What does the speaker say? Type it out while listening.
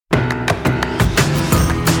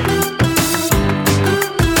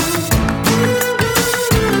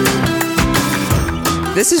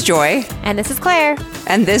This is Joy. And this is Claire.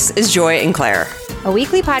 And this is Joy and Claire. A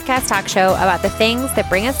weekly podcast talk show about the things that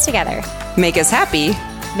bring us together. Make us happy.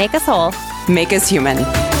 Make us whole. Make us human.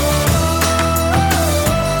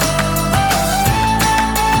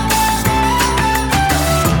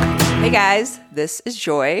 Hey guys, this is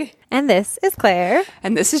Joy. And this is Claire.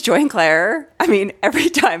 And this is Joy and Claire. I mean,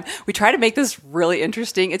 every time we try to make this really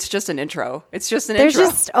interesting, it's just an intro. Intro. There's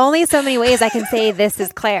just only so many ways I can say this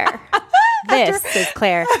is Claire. This is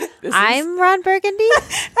Claire. I'm Ron Burgundy.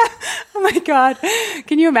 Oh my God.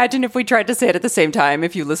 Can you imagine if we tried to say it at the same time?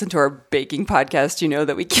 If you listen to our baking podcast, you know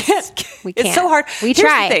that we can't. We can't. It's so hard. We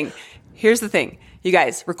try. Here's the thing. You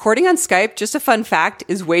guys, recording on Skype, just a fun fact,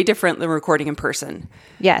 is way different than recording in person.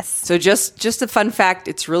 Yes. So just a fun fact,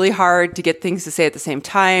 it's really hard to get things to say at the same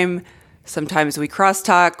time. Sometimes we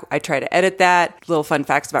crosstalk. I try to edit that. Little fun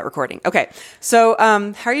facts about recording. Okay. So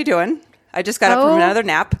how are you doing? I just got up from another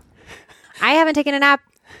nap. I haven't taken a nap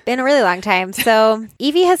in a really long time. So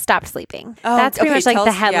Evie has stopped sleeping. That's pretty much like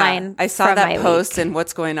the headline. Yeah. I saw that post week. And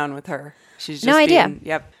what's going on with her. She's just no idea.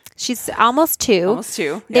 Yep. She's almost 2. Almost 2.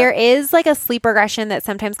 Yep. There is like a sleep regression that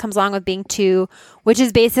sometimes comes along with being 2, which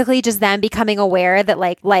is basically just them becoming aware that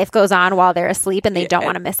like life goes on while they're asleep and they don't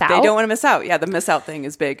want to miss out. They don't want to miss out. Yeah, the miss out thing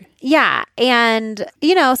is big. Yeah. And,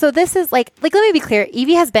 so this is like let me be clear.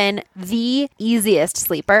 Evie has been the easiest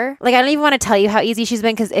sleeper. Like, I don't even want to tell you how easy she's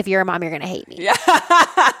been because if you're a mom, you're going to hate me. Yeah.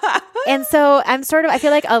 And so I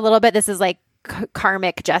feel like a little bit this is like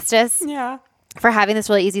karmic justice. Yeah. For having this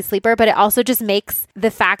really easy sleeper, but it also just makes the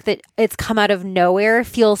fact that it's come out of nowhere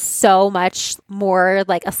feel so much more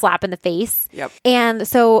like a slap in the face. Yep. And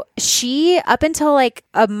so she, up until like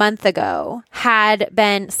a month ago, had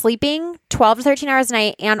been sleeping 12 to 13 hours a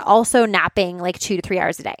night and also napping like 2 to 3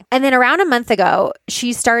 hours a day. And then around a month ago,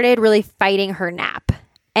 she started really fighting her nap.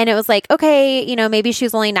 And it was like, okay, maybe she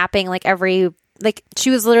was only napping she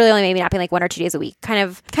was literally only maybe napping like 1 or 2 days a week, kind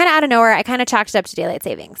of out of nowhere. I kind of chalked it up to daylight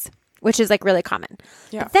savings, which is like really common.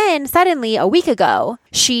 Yeah. But then suddenly a week ago,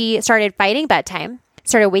 she started fighting bedtime,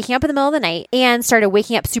 started waking up in the middle of the night, and started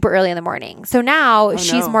waking up super early in the morning. So now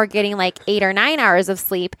she's more getting like 8 or 9 hours of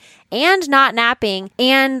sleep and not napping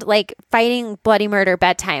and like fighting bloody murder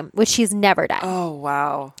bedtime, which she's never done. Oh,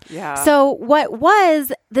 wow. Yeah. So what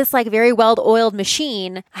was this like very well-oiled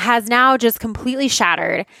machine has now just completely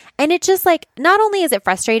shattered. And it just like, not only is it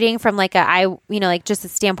frustrating from like just a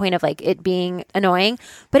standpoint of like it being annoying,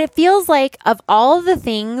 but it feels like of all of the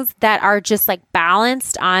things that are just like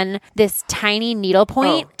balanced on this tiny needle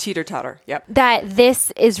point. Oh, teeter-totter. Yep. That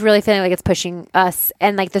this is really feeling like it's pushing us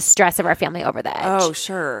and like the stress of our family over the edge. Oh,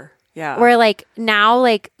 sure. Yeah. Where like now,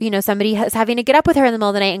 like, somebody is having to get up with her in the middle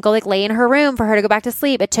of the night and go like lay in her room for her to go back to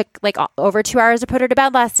sleep. It took like over 2 hours to put her to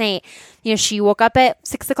bed last night. She woke up at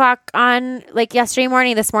 6 o'clock on like yesterday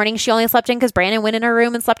morning. This morning, she only slept in because Brandon went in her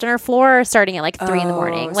room and slept on her floor starting at like 3 in the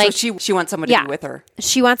morning. Like so she wants someone to be with her.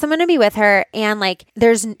 She wants someone to be with her. And like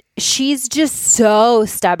she's just so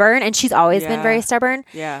stubborn and she's always been very stubborn.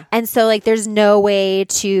 Yeah. And so like there's no way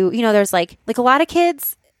to, there's like a lot of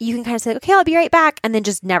kids, you can kind of say, okay, I'll be right back, and then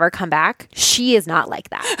just never come back. She is not like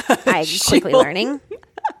that. I'm quickly learning.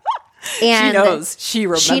 And she knows. She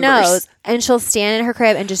remembers. She knows. And she'll stand in her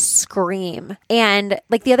crib and just scream. And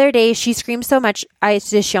like the other day, she screamed so much,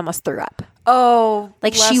 she almost threw up. Oh,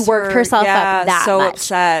 like she worked herself up that so much.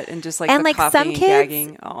 Upset and just like and the like coughing some and kids,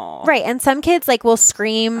 gagging. Oh. Right. And some kids like will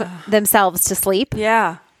scream themselves to sleep.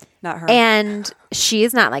 Yeah. Not her. And she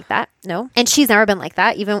is not like that. No. And she's never been like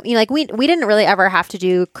that. Even we didn't really ever have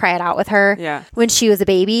to cry it out with her when she was a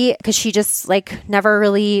baby because she just like never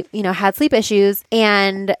really, had sleep issues.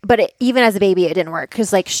 But even as a baby, it didn't work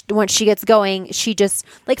because like once she gets going, she just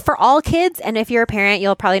like for all kids. And if you're a parent,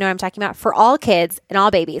 you'll probably know what I'm talking about. For all kids and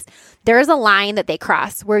all babies, there is a line that they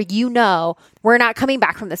cross where we're not coming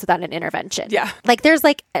back from this without an intervention. Yeah. Like there's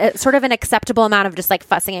like a, sort of an acceptable amount of just like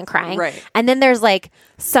fussing and crying. Right. And then there's like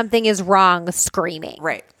something is wrong screaming.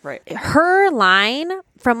 Right. Her line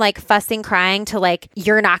from like fussing, crying to like,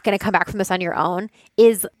 you're not going to come back from this on your own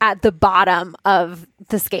is at the bottom of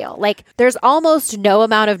the scale. Like there's almost no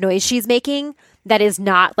amount of noise she's making that is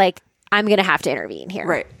not like, I'm going to have to intervene here.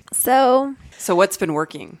 Right. So what's been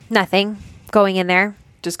working? Nothing. Going in there.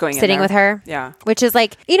 Just going sitting in there. with her. Yeah. Which is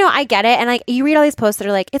like, I get it. And like you read all these posts that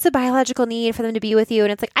are like, it's a biological need for them to be with you.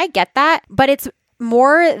 And it's like, I get that. But it's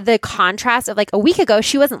more the contrast of like a week ago,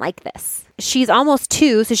 she wasn't like this. She's almost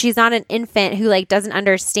 2, so she's not an infant who like doesn't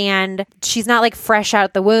understand. She's not like fresh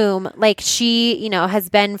out the womb. Like she, has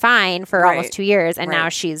been fine for almost 2 years and now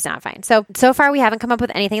she's not fine. So far we haven't come up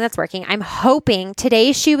with anything that's working. I'm hoping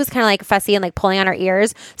today she was kind of like fussy and like pulling on her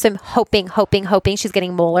ears. So I'm hoping she's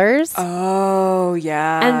getting molars. Oh,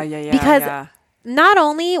 yeah. Because not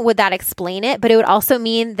only would that explain it, but it would also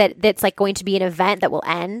mean that it's like going to be an event that will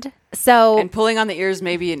end. So, And pulling on the ears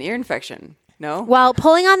may be an ear infection. No? well,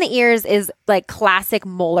 pulling on the ears is like classic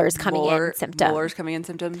molars coming in symptom. Molars coming in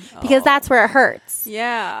symptom? Because that's where it hurts.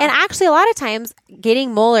 Yeah. And actually, a lot of times,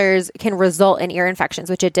 getting molars can result in ear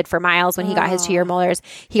infections, which it did for Miles when he got his 2-year molars.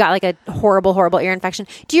 He got like a horrible, horrible ear infection.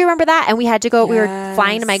 Do you remember that? And we had to go, we were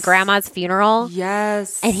flying to my grandma's funeral.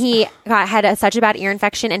 Yes. And he had such a bad ear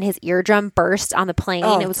infection and his eardrum burst on the plane.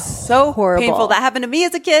 It was so horrible. painful. That happened to me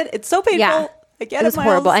as a kid. It's so painful. Yeah. I get It was Miles.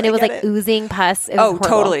 horrible. And I it was get like it. oozing pus. It was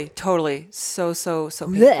horrible. Totally. So painful.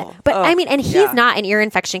 Blech. But Oh, I mean, and he's yeah. not an ear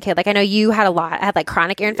infection kid. Like I know you had like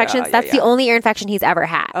chronic ear infections. yeah, That's the yeah. only ear infection he's ever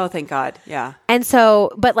had. Oh, thank God. Yeah. And so,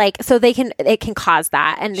 but like, so it can cause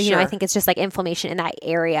that. And, you know, I Sure. think it's just like inflammation in that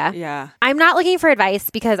area. Yeah. I'm not looking for advice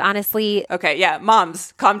because honestly, Okay. Yeah.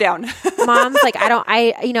 Moms, calm down. moms, like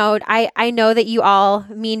I know that you all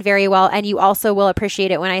mean very well. And you also will appreciate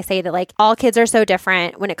it when I say that like all kids are so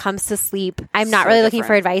different when it comes to sleep. I'm not So really looking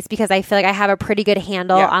for different. advice because I feel like I have a pretty good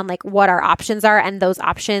handle Yeah. on like what our options are. And those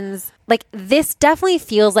options, like this definitely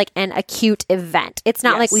feels like an acute event. It's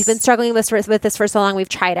not like we've been Yes. struggling with this for so long. We've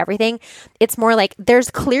tried everything. It's more like there's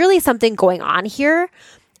clearly something going on here.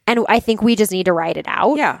 And I think we just need to ride it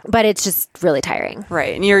out. Yeah. But it's just really tiring.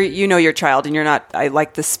 Right. And you know your child and you're not, I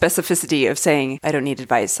like the specificity of saying, I don't need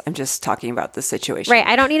advice. I'm just talking about the situation. Right.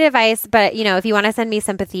 I don't need advice, but you know, if you want to send me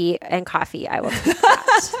sympathy and coffee, I will take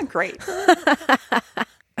that. Great.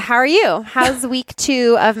 How are you? How's week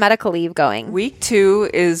 2 of medical leave going? Week 2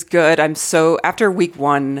 is good. After week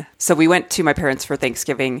 1, so we went to my parents for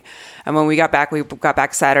Thanksgiving. And when we got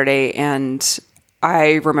back Saturday, and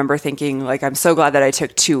I remember thinking, like, I'm so glad that I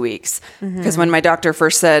took 2 weeks. Because when my doctor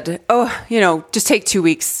first said, just take 2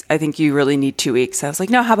 weeks. I think you really need 2 weeks. I was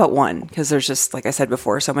like, no, how about 1? Because there's just, like I said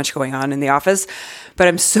before, so much going on in the office. But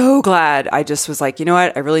I'm so glad I just was like, you know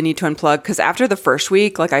what? I really need to unplug. Because after the first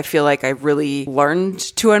week, like, I feel like I really learned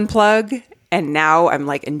to unplug. And now I'm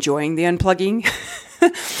like enjoying the unplugging.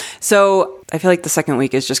 So I feel like the second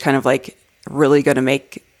week is just kind of like really going to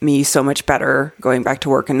make me so much better going back to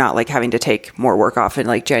work and not like having to take more work off in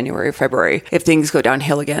like January, February if things go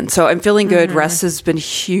downhill again. So I'm feeling good. Rest has been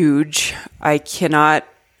huge. I cannot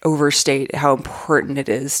overstate how important it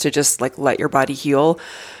is to just like let your body heal.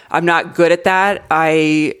 I'm not good at that.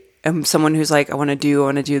 I am someone who's like, I want to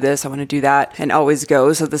do this, I want to do that, and always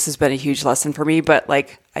go. So this has been a huge lesson for me. But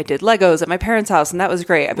like, I did Legos at my parents' house, and that was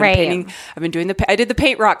great. I've been painting. I've been doing I did the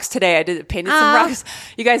paint rocks today. Painted some rocks.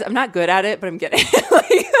 You guys, I'm not good at it, but I'm getting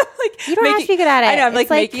You don't have to be good at it. I know. I'm It's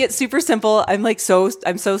like making it super simple. I'm so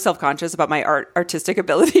self-conscious about my artistic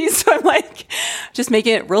abilities. So I'm like just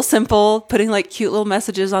making it real simple, putting like cute little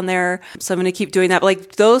messages on there. So I'm going to keep doing that. But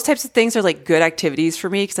like those types of things are like good activities for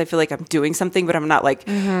me because I feel like I'm doing something, but I'm not like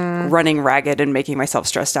running ragged and making myself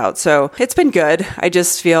stressed out. So it's been good. I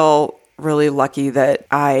just feel really lucky that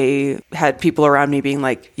I had people around me being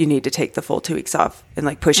like, you need to take the full 2 weeks off and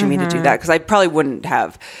like pushing me to do that. Cause I probably wouldn't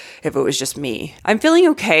have if it was just me. I'm feeling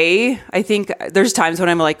okay. I think there's times when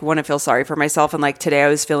I'm like, want to feel sorry for myself. And like today I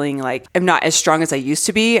was feeling like I'm not as strong as I used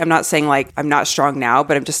to be. I'm not saying like I'm not strong now,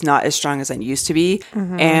 but I'm just not as strong as I used to be.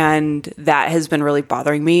 And that has been really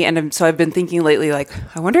bothering me. And so I've been thinking lately, like,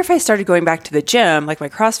 I wonder if I started going back to the gym, like my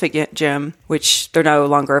CrossFit gym, which they're no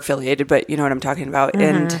longer affiliated, but you know what I'm talking about.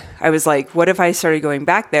 And I was like, what if I started going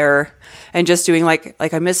back there and just doing like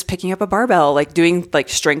I miss picking up a barbell, like doing like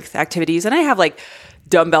strength activities. And I have like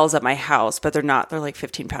dumbbells at my house, but they're like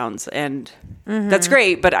 15 pounds. And that's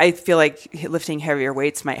great. But I feel like lifting heavier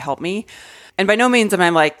weights might help me. And by no means am I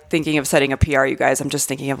like thinking of setting a PR, you guys. I'm just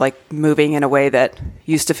thinking of like moving in a way that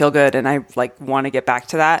used to feel good. And I like want to get back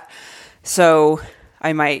to that. So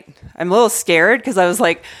I'm a little scared because I was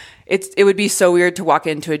like, it would be so weird to walk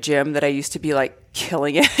into a gym that I used to be like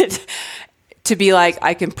killing it to be like,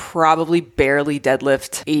 I can probably barely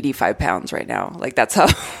deadlift 85 pounds right now. Like that's how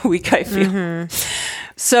weak I feel.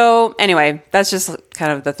 So anyway, that's just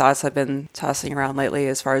kind of the thoughts I've been tossing around lately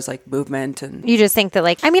as far as like movement. And you just think that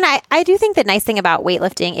like, I mean, I do think the nice thing about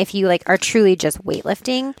weightlifting, if you like are truly just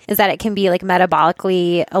weightlifting, is that it can be like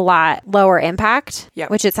metabolically a lot lower impact,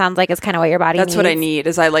 which it sounds like is kind of what your body needs. That's what I need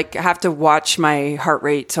is I like have to watch my heart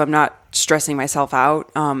rate so I'm not stressing myself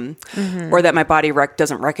out or that my body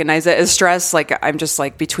doesn't recognize it as stress. Like I'm just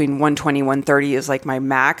like between 120, 130 is like my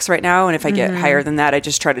max right now. And if I get higher than that, I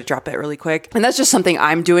just try to drop it really quick. And that's just something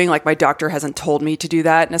I'm doing. Like my doctor hasn't told me to do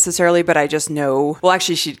that necessarily, but I just know, well,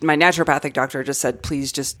 actually my naturopathic doctor just said,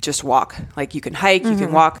 please just walk. Like you can hike, you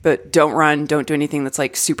can walk, but don't run, don't do anything that's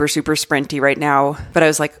like super, super sprinty right now. But I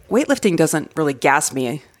was like, weightlifting doesn't really gas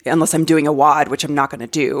me. unless I'm doing a WOD, which I'm not going to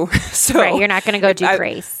do. So Right. You're not going to go do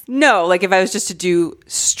Grace. No, like if I was just to do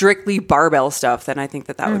strictly barbell stuff, then I think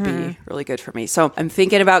that would be really good for me. So I'm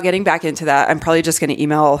thinking about getting back into that. I'm probably just going to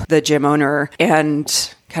email the gym owner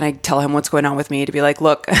and kind of tell him what's going on with me, to be like,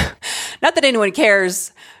 look, not that anyone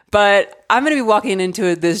cares, but I'm going to be walking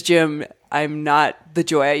into this gym. I'm not the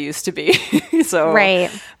Joy I used to be. So Right.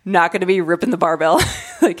 not going to be ripping the barbell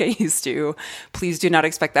like I used to. Please do not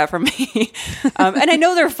expect that from me. And I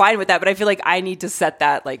know they're fine with that, but I feel like I need to set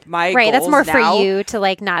that, like my Right. That's goals more now, for you to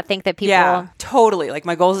like not think that people. Yeah, totally. Like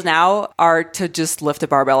my goals now are to just lift a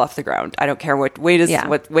barbell off the ground. I don't care what weight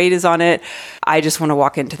is on it. I just want to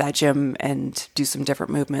walk into that gym and do some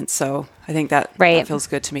different movements. So I think that feels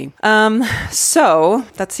good to me. So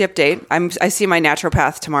that's the update. I see my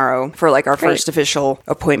naturopath tomorrow for like our first official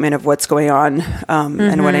appointment of what's going on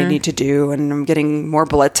and what I need to do. And I'm getting more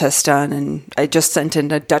blood tests done. And I just sent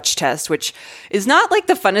in a Dutch test, which is not like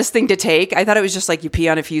the funnest thing to take. I thought it was just like you pee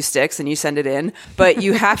on a few sticks and you send it in, but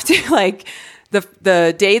you have to like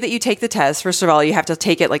the day that you take the test, first of all, you have to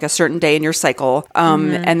take it like a certain day in your cycle.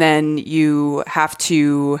 And then you have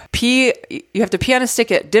to pee on a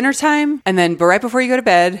stick at dinner time and then right before you go to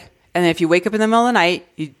bed. And then if you wake up in the middle of the night,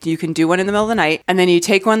 you can do one in the middle of the night. And then you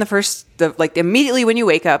take one immediately when you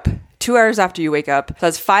wake up, 2 hours after you wake up. So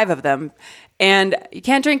that's 5 of them. And you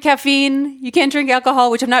can't drink caffeine. You can't drink alcohol,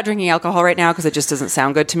 which I'm not drinking alcohol right now because it just doesn't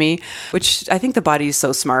sound good to me, which I think the body is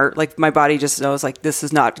so smart. Like my body just knows like this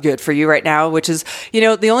is not good for you right now, which is,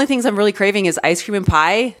 the only things I'm really craving is ice cream and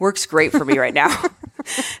pie. Works great for me right now.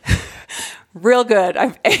 Real good.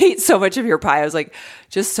 I've ate so much of your pie. I was like,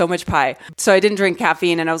 just so much pie. So I didn't drink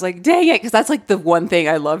caffeine and I was like, dang it. Because that's like the one thing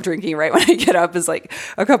I love drinking right when I get up is like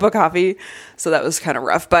a cup of coffee. So that was kind of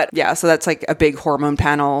rough. But yeah, so that's like a big hormone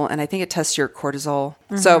panel. And I think it tests your cortisol.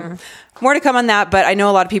 So more to come on that. But I know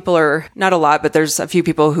a lot of people not a lot, but there's a few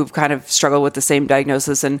people who've kind of struggled with the same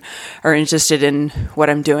diagnosis and are interested in what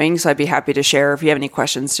I'm doing. So I'd be happy to share. If you have any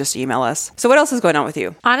questions, just email us. So what else is going on with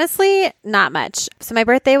you? Honestly, not much. So my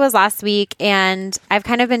birthday was last week and I've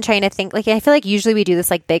kind of been trying to think, like, I feel like usually we do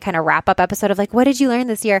this like big kind of wrap up episode of like, what did you learn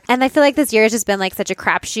this year? And I feel like this year has just been like such a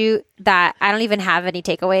crapshoot that I don't even have any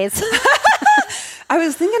takeaways. I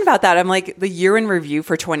was thinking about that. I'm like, the year in review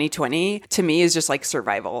for 2020 to me is just like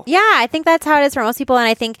survival. Yeah, I think that's how it is for most people. And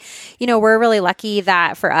I think, we're really lucky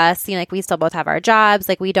that for us, like we still both have our jobs.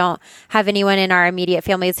 Like we don't have anyone in our immediate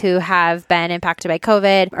families who have been impacted by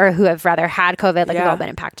COVID or who have rather had COVID. Like we've all been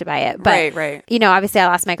impacted by it. But, right. Obviously I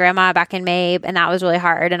lost my grandma back in May and that was really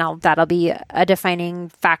hard. And that'll be a defining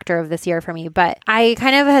factor of this year for me. But I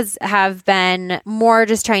kind of have been more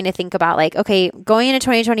just trying to think about like, okay, going into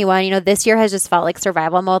 2021, this year has just felt like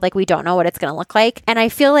survival mode. Like we don't know what it's going to look like. And I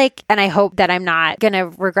feel like, and I hope that I'm not going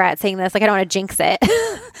to regret saying this, like I don't want to jinx it.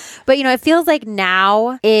 But, it feels like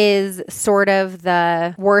now is sort of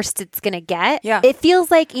the worst it's going to get. Yeah. It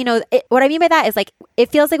feels like, what I mean by that is like, it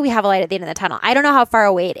feels like we have a light at the end of the tunnel. I don't know how far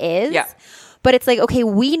away it is. Yeah. But it's like, okay,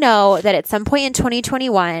 we know that at some point in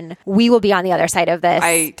 2021, we will be on the other side of this.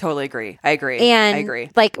 I totally agree. I agree.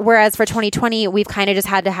 Like, whereas for 2020, we've kind of just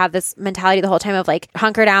had to have this mentality the whole time of like,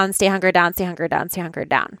 hunker down, stay hunkered down, stay hunkered down, stay hunkered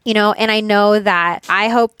down. And I know that I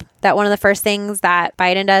hope that one of the first things that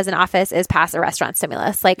Biden does in office is pass a restaurant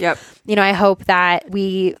stimulus. Like, I hope that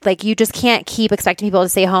you just can't keep expecting people to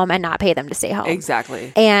stay home and not pay them to stay home.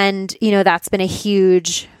 Exactly. And, that's been a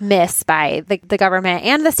huge miss by the government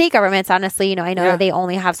and the state governments, honestly. I know that they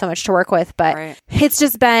only have so much to work with, but it's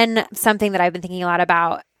just been something that I've been thinking a lot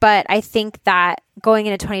about. But I think that going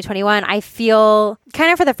into 2021, I feel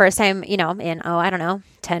kind of for the first time, in,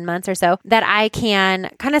 10 months or so, that I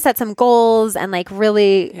can kind of set some goals and like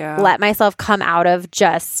really let myself come out of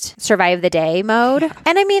just survive the day mode. Yeah.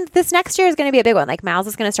 And I mean, this next year is going to be a big one. Like Miles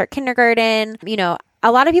is going to start kindergarten,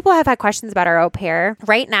 A lot of people have had questions about our au pair.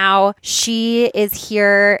 Right now, she is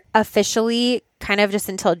here officially kind of just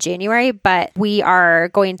until January, but we are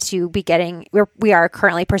going to be we are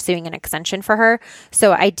currently pursuing an extension for her.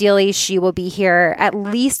 So ideally she will be here at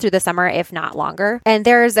least through the summer, if not longer. And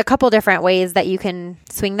there's a couple different ways that you can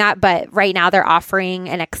swing that. But right now they're offering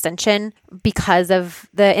an extension because of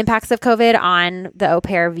the impacts of COVID on the au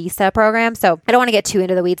pair visa program. So I don't want to get too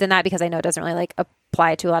into the weeds in that because I know it doesn't really like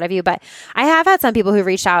apply to a lot of you, but I have had some people who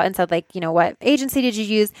reached out and said like, what agency did you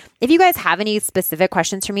use? If you guys have any specific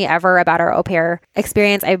questions for me ever about our au pair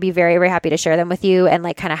experience, I'd be very, very happy to share them with you and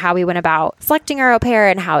like kind of how we went about selecting our au pair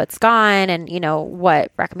and how it's gone and,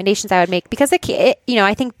 what recommendations I would make because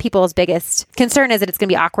I think people's biggest concern is that it's going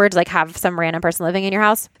to be awkward to like have some random person living in your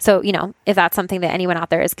house. So, if that's something that anyone out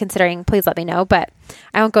there is considering, please let me know, but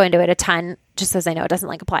I won't go into it a ton just as I know it doesn't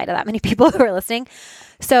like apply to that many people who are listening.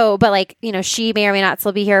 So, but like, you know, she may or may not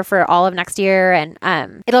still be here for all of next year.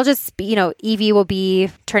 And it'll just be, you know, Evie will be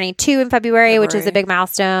turning 2 in February, which is a big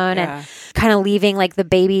milestone, and kind of leaving like the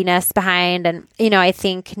babyness behind. And, you know, I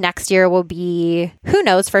think next year will be, who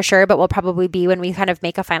knows for sure, but will probably be when we kind of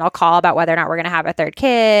make a final call about whether or not we're going to have a third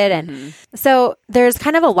kid. And so there's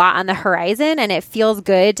kind of a lot on the horizon, and it feels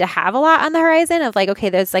good to have a lot on the horizon of like, okay,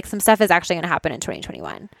 there's like some stuff is actually going to happen in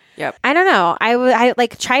 2021. Yep. I don't know. I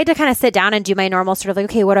like tried to kind of sit down and do my normal sort of like,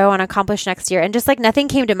 okay, what do I want to accomplish next year? And just like nothing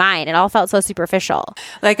came to mind. It all felt so superficial.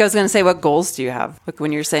 Like I was going to say, what goals do you have? Like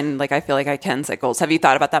when you're saying like, I feel like I can set goals. Have you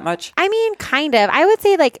thought about that much? I mean, kind of. I would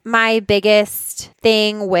say like my biggest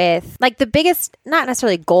thing with like the biggest, not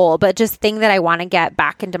necessarily goal, but just thing that I want to get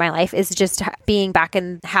back into my life is just being back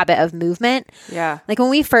in the habit of movement. Yeah. Like when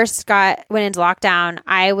we first went into lockdown,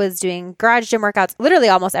 I was doing garage gym workouts literally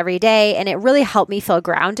almost every day. And it really helped me feel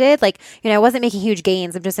grounded. Like, you know, I wasn't making huge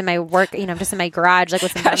gains. I'm just in my work, you know, I'm just in my garage, like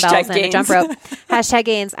with some dumbbells and a jump rope. Hashtag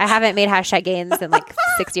gains. I haven't made hashtag gains in like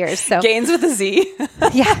 6 years. So gains with a Z.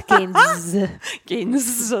 Yeah, gains.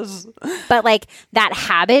 Gains. But like that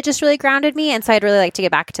habit just really grounded me. And so I'd really like to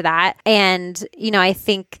get back to that. And, you know, I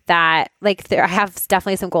think that like I have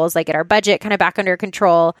definitely some goals, like get our budget kind of back under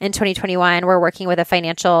control in 2021. We're working with a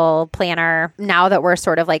financial planner now that we're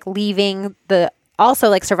sort of like leaving the also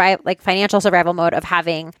like financial survival mode of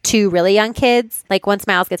having 2 really young kids. Like once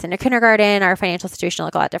Miles gets into kindergarten, our financial situation will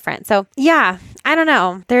look a lot different. So yeah, I don't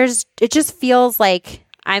know. It just feels like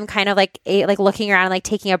I'm kind of like looking around and like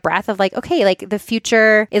taking a breath of like, okay, like the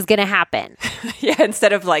future is going to happen. Yeah.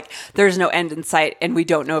 Instead of like, there's no end in sight and we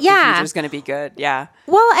don't know if the future is going to be good. Yeah.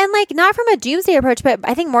 Well, and like not from a doomsday approach, but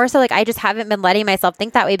I think more so like I just haven't been letting myself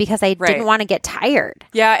think that way because I didn't want to get tired.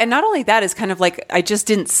 Yeah. And not only that, is kind of like, I just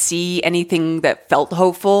didn't see anything that felt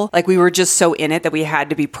hopeful. Like we were just so in it that we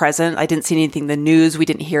had to be present. I didn't see anything in the news. We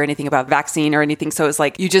didn't hear anything about vaccine or anything. So it's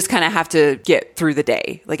like, you just kind of have to get through the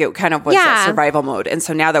day. Like it kind of was that survival mode. And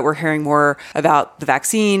so now that we're hearing more about the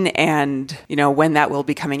vaccine and, you know, when that will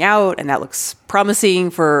be coming out, and that looks promising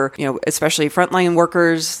for, you know, especially frontline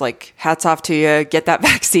workers, like hats off to you, get that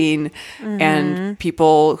vaccine. And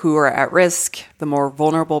people who are at risk, the more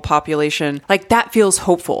vulnerable population, like that feels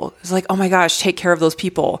hopeful. It's like, oh my gosh, take care of those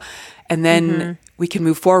people. And then we can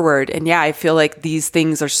move forward. And yeah, I feel like these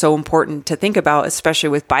things are so important to think about, especially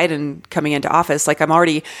with Biden coming into office. Like I'm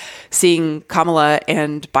already seeing Kamala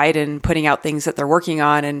and Biden putting out things that they're working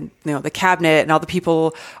on, and you know, the cabinet and all the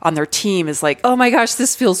people on their team is like, oh my gosh,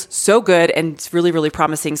 this feels so good and it's really, really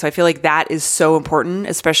promising. So I feel like that is so important,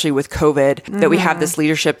 especially with COVID, that we have this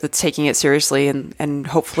leadership that's taking it seriously and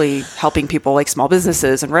hopefully helping people like small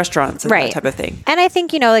businesses and restaurants and that type of thing. And I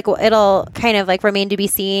think, you know, like it'll kind of like remain to be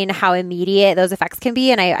seen how immediate those effects can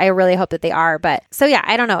be. And I really hope that they are. But so yeah,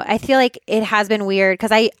 I don't know. I feel like it has been weird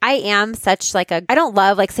because I am such like I don't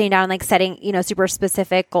love like sitting down and like setting, you know, super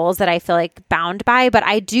specific goals that I feel like bound by, but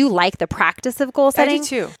I do like the practice of goal setting. I do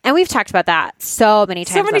too. And we've talked about that so many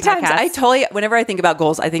times. So many times. I totally, whenever I think about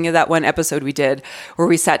goals, I think of that one episode we did where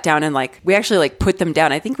we sat down and like, we actually like put them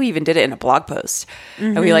down. I think we even did it in a blog post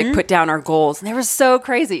and we like put down our goals, and they were so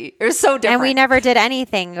crazy. It was so different. And we never did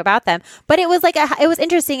anything about them, but it was like, it was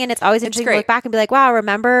interesting. And it's always interesting to look back and be like, wow,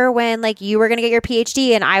 remember when like you were going to get your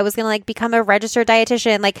PhD and I was going to like become a registered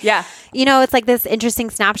dietitian? Like, yeah, you know, it's like this interesting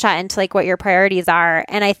snapshot into like what your priorities are.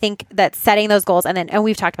 And I think that setting those goals, and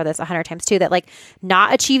we've talked about this 100 times too, that like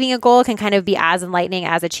not achieving a goal can kind of be as enlightening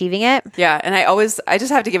as achieving it. Yeah. And I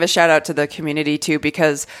just have to give a shout out to the community too,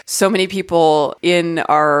 because so many people in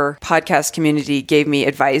our podcast community gave me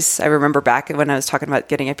advice. I remember back when I was talking about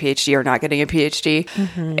getting a PhD or not getting a PhD,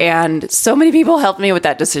 and so many people helped me with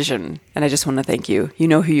that decision. And I just want to thank you. You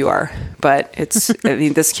know who you are, but it's, I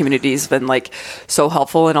mean, this community has been like so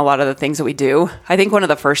helpful in a lot of the things that we do. I think one of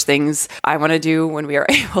the first things I want to do when we are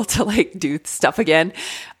able to like do stuff again,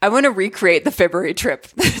 I want to recreate the February trip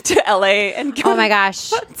to LA and go. Oh my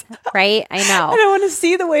gosh. Right? I know. And I want to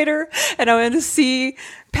see the waiter, and I want to see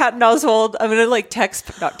Patton Oswalt. I'm going to like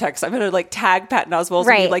I'm going to like tag Patton Oswalt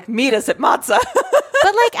and be like, meet us at Matzah.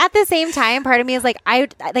 But like at the same time, part of me is like, I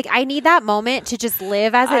need that moment to just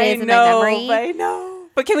live as it is in my memory. I know.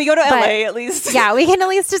 But can we go to LA at least? Yeah, we can at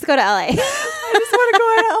least just go to LA. I just want to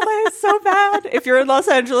go to LA so bad. If you're in Los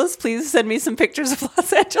Angeles, please send me some pictures of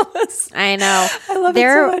Los Angeles. I know. I love it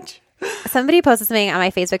so much. Somebody posted something on my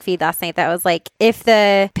Facebook feed last night that was like, if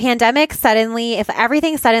everything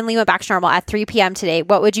suddenly went back to normal at 3 p.m. today,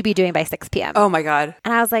 what would you be doing by 6 p.m.? Oh my God.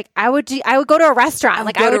 And I was like, I would go to a restaurant.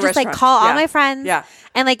 Like I would just like call all my friends. Yeah.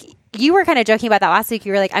 And like, you were kind of joking about that last week.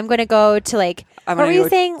 You were like, I'm going to go to like, what were you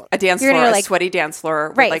saying? A dance floor, a sweaty dance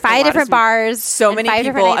floor. Right. Like 5 different bars. So many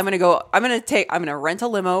people. I'm going to rent a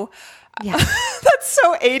limo. Yeah. That's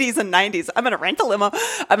so 80s and 90s. I'm going to rent a limo.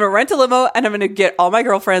 And I'm going to get all my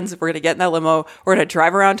girlfriends. We're going to get in that limo. We're going to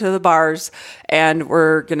drive around to the bars and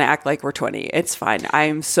we're going to act like we're 20. It's fine.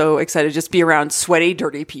 I'm so excited to just be around sweaty,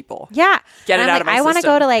 dirty people. Yeah. Get it out of my system. I want to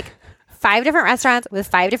go to like 5 different restaurants with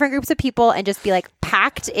 5 different groups of people and just be like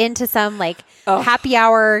packed into some like happy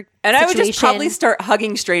hour And situation. I would just probably start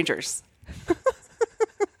hugging strangers.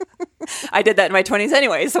 I did that in my 20s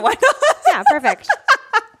anyway, so why not? Yeah, perfect.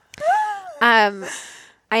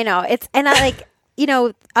 I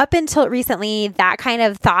know up until recently, that kind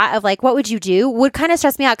of thought of like, what would you do would kind of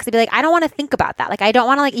stress me out because I'd be like, I don't want to think about that. Like, I don't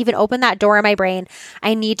want to like even open that door in my brain.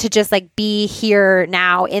 I need to just like be here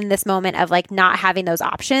now in this moment of like not having those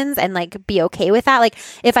options and like be okay with that. Like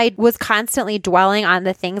if I was constantly dwelling on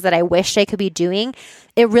the things that I wished I could be doing,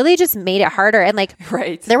 it really just made it harder. And like,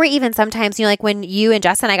 there were even sometimes, like when you and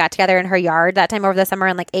Jess and I got together in her yard that time over the summer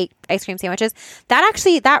and like ate ice cream sandwiches, that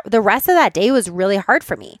the rest of that day was really hard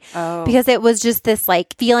for me because it was just this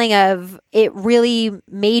like feeling of it really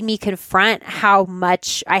made me confront how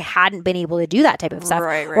much I hadn't been able to do that type of stuff.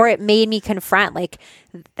 Or it made me confront like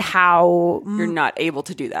how you're not able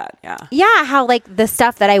to do that. Yeah. How like the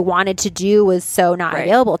stuff that I wanted to do was so not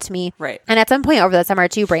available to me. And at some point over the summer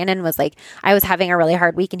too, Brandon was like, I was having a really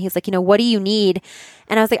hard week and he's like, what do you need?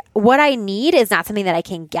 And I was like, what I need is not something that I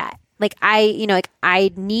can get. Like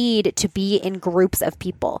I need to be in groups of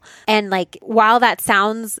people. And like, while that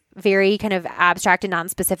sounds very kind of abstract and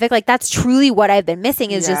non-specific, like that's truly what I've been missing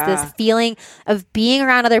is just this feeling of being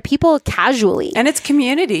around other people casually. And it's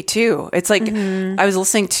community too. It's like, I was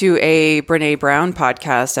listening to a Brene Brown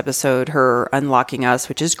podcast episode, her Unlocking Us,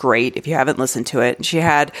 which is great if you haven't listened to it. And she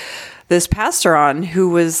had this pastor on who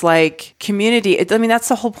was like community. I mean, that's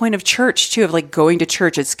the whole point of church too, of like going to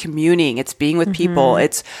church. It's communing, it's being with people,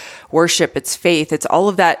 it's worship, it's faith, it's all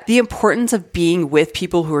of that. The importance of being with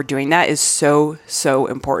people who are doing that is so, so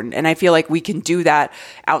important. And I feel like we can do that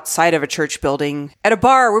outside of a church building, at a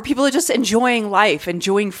bar where people are just enjoying life,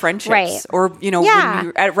 enjoying friendships, or, when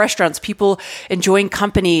you're at restaurants, people enjoying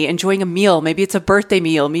company, enjoying a meal. Maybe it's a birthday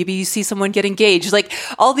meal. Maybe you see someone get engaged. Like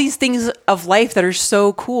all these things of life that are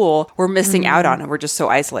so cool, we're missing out on, and we're just so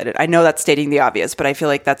isolated. I know that's stating the obvious, but I feel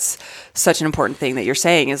like that's such an important thing that you're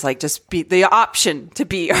saying is like just be the option to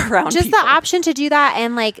be around just people. The option to do that,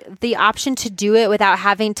 and like the option to do it without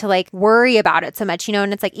having to like worry about it so much,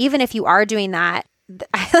 and it's like, even if you are doing that,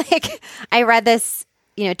 I read this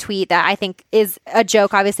tweet that I think is a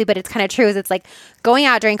joke, obviously, but it's kind of true. Is it's like going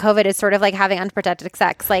out during COVID is sort of like having unprotected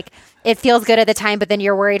sex. Like it feels good at the time, but then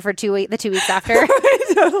you're worried for the 2 weeks after.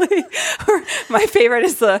 Totally. Or my favorite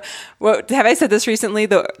is have I said this recently?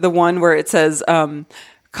 The one where it says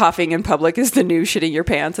coughing in public is the new shitting your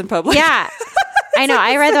pants in public. Yeah, I know.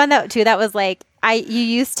 I read the one that was like, you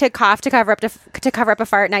used to cough to cover up a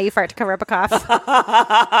fart. Now you fart to cover up a cough.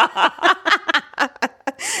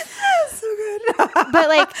 So good. But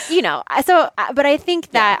like, but I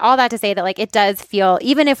think that all that to say that like it does feel,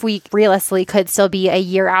 even if we realistically could still be a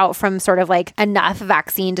year out from sort of like enough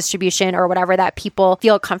vaccine distribution or whatever that people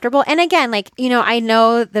feel comfortable. And again, like, I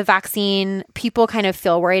know the vaccine, people kind of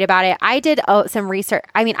feel worried about it. I did some research.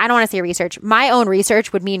 I mean, I don't want to say research. My own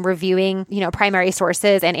research would mean reviewing, primary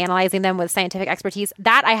sources and analyzing them with scientific expertise.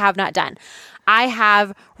 That I have not done. I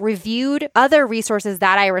have reviewed other resources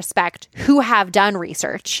that I respect who have done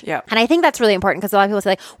research. Yeah. And I think that's really important because a lot of people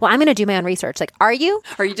say like, well, I'm going to do my own research. Like, are you?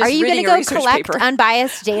 Are you going to go collect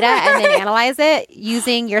unbiased data and then analyze it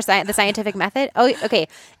using the scientific method? Oh, okay.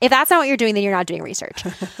 If that's not what you're doing, then you're not doing research.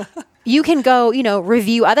 You can go,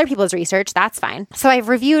 review other people's research. That's fine. So I've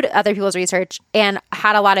reviewed other people's research and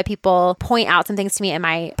had a lot of people point out some things to me in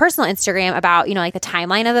my personal Instagram about, like the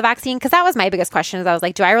timeline of the vaccine. Because that was my biggest question is I was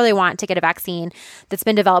like, do I really want to get a vaccine that's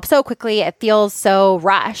been developed so quickly? It feels so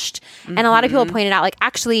rushed. And a lot of people pointed out like,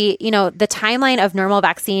 actually, the timeline of the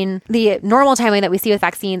normal timeline that we see with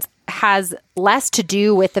vaccines has less to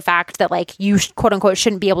do with the fact that like you quote unquote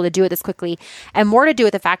shouldn't be able to do it this quickly and more to do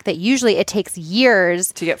with the fact that usually it takes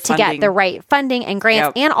years to get the right funding and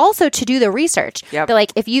grants and also to do the research. That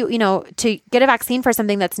like if you to get a vaccine for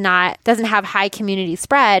something that's doesn't have high community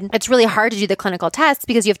spread, it's really hard to do the clinical tests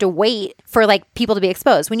because you have to wait for like people to be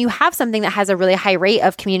exposed. When you have something that has a really high rate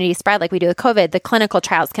of community spread like we do with COVID, the clinical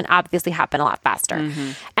trials can obviously happen a lot faster.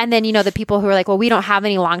 And then the people who are like, well, we don't have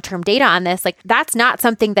any long-term data on this, like that's not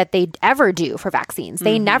something that they they ever do for vaccines.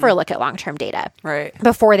 They never look at long-term data Right.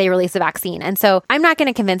 before they release a vaccine. And so I'm not going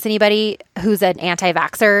to convince anybody who's an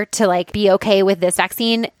anti-vaxxer to like be okay with this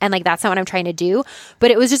vaccine. And like, that's not what I'm trying to do.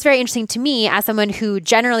 But it was just very interesting to me as someone who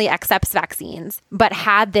generally accepts vaccines, but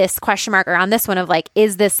had this question mark around this one of like,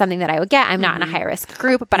 is this something that I would get? I'm not in a high risk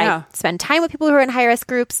group, but I spend time with people who are in high risk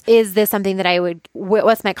groups. Is this something that I would,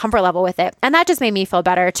 what's my comfort level with it? And that just made me feel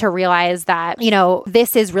better to realize that, you know,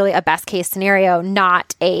 this is really a best case scenario,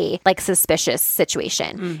 not a like suspicious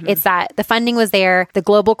situation. It's that the funding was there, the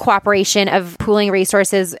global cooperation of pooling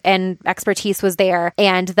resources and expertise was there,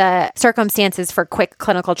 and the circumstances for quick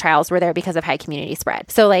clinical trials were there because of high community spread.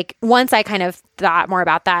 So like once I kind of thought more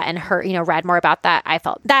about that and heard, you know, read more about that, I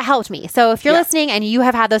felt that helped me. So if you're listening and you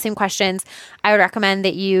have had those same questions, I would recommend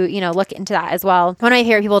that you know, look into that as well. One of my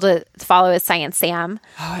favorite people to follow is Science Sam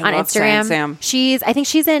on love Instagram. Science Sam. I think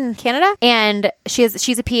she's in Canada, and she's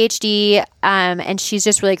a PhD, and she's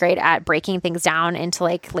just really great at breaking things down into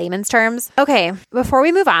like layman's terms. Okay, before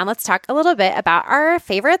we move on, let's talk a little bit about our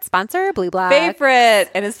favorite sponsor, Blue Block.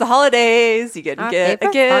 And it's the holidays. You get a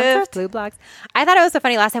gift. Blue Blocks. I thought it was so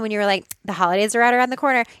funny last time when you were like, the holidays are right around the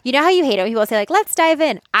corner. You know how you hate it when people say like, let's dive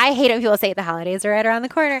in. I hate it when people say the holidays are right around the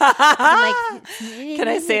corner. I'm like, can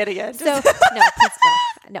I say it again? So no, please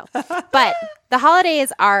no. But the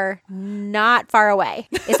holidays are not far away.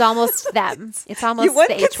 It's almost them. It's almost One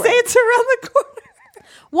the could H say word. it's around the corner.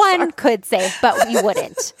 One could say, but we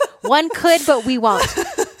wouldn't. One could, but we won't.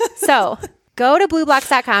 So go to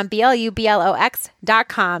blueblocks.com,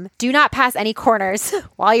 BLUBLOX.com. Do not pass any corners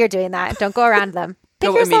while you're doing that. Don't go around them. Pick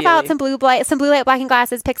Go yourself out immediately. some blue light blocking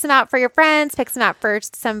glasses. Pick some out for your friends. Pick some out for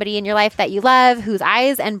somebody in your life that you love, whose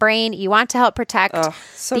eyes and brain you want to help protect.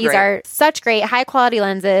 These are such great high quality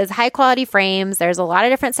lenses, high quality frames. There's a lot of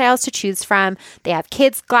different styles to choose from. They have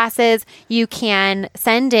kids glasses. You can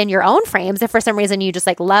send in your own frames if for some reason you just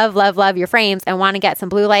like love your frames and want to get some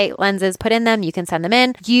blue light lenses put in them. You can send them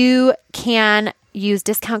in. You can use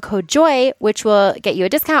discount code JOY, which will get you a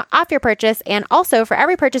discount off your purchase. And also for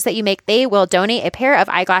every purchase that you make, they will donate a pair of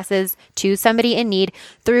eyeglasses to somebody in need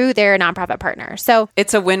through their nonprofit partner. So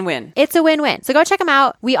it's a win-win. It's a win-win. So go check them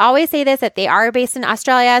out. We always say this, that they are based in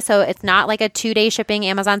Australia. So it's not like a 2-day shipping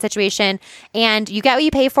Amazon situation. And you get what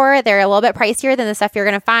you pay for. They're a little bit pricier than the stuff you're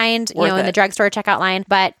going to find, in the drugstore checkout line,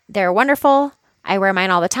 but they're wonderful. I wear mine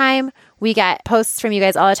all the time. We get posts from you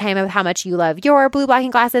guys all the time of how much you love your blue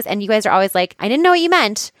blocking glasses. And you guys are always like, I didn't know what you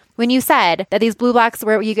meant when you said that these blue blocks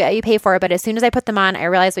were you pay for. But as soon as I put them on, I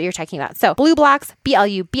realized what you're talking about. So Blue Blocks,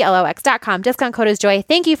 BLUBLOX.com. Discount code is JOY.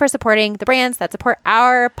 Thank you for supporting the brands that support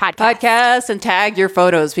our podcast. And tag your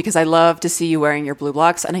photos because I love to see you wearing your blue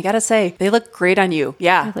blocks. And I got to say, they look great on you.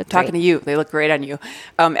 Yeah, talking to you. They look great on you.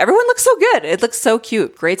 Everyone looks so good. It looks so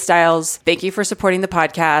cute. Great styles. Thank you for supporting the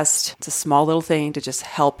podcast. It's a small little thing to just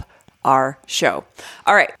help our show.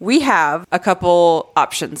 All right. We have a couple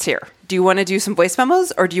options here. Do you want to do some voice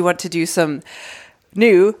memos or do you want to do some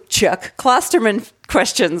new Chuck Klosterman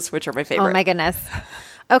questions, which are my favorite? Oh my goodness.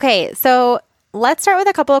 Okay. So let's start with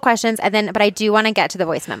a couple of questions but I do want to get to the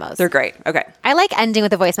voice memos. They're great. Okay. I like ending with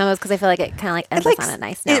the voice memos because I feel like it kind of like ends us on a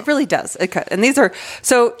nice note. It really does. And these are,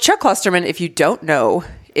 so Chuck Klosterman, if you don't know,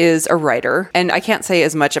 is a writer. And I can't say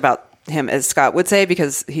as much about him as Scott would say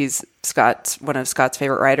because he's one of Scott's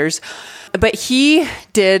favorite writers. But he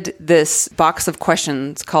did this box of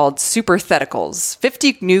questions called Supertheticals,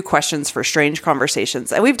 50 new questions for strange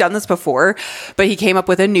conversations. And we've done this before, but he came up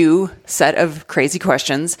with a new set of crazy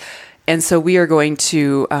questions. And so we are going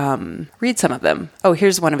to read some of them. Oh,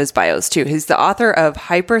 here's one of his bios too. He's the author of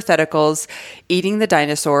Hypotheticals, Eating the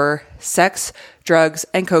Dinosaur, Sex, Drugs,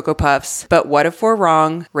 and Cocoa Puffs, But What If We're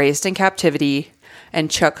Wrong, Raised in Captivity, and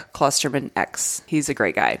Chuck Klosterman X. He's a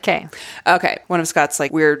great guy. Okay. One of Scott's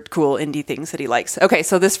like weird, cool indie things that he likes. Okay.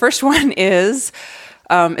 So this first one is,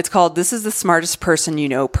 it's called, This is the Smartest Person You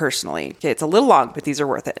Know Personally. Okay. It's a little long, but these are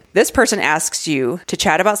worth it. This person asks you to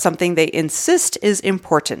chat about something they insist is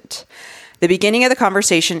important. The beginning of the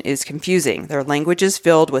conversation is confusing. Their language is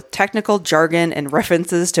filled with technical jargon and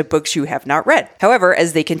references to books you have not read. However,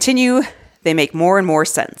 as they continue, they make more and more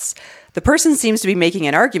sense. The person seems to be making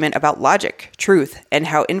an argument about logic, truth, and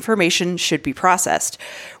how information should be processed.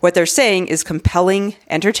 What they're saying is compelling,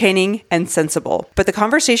 entertaining, and sensible. But the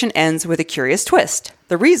conversation ends with a curious twist.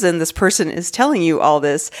 The reason this person is telling you all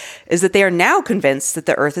this is that they are now convinced that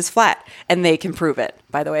the earth is flat, and they can prove it.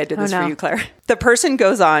 By the way, I did this for you, Claire. The person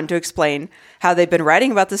goes on to explain how they've been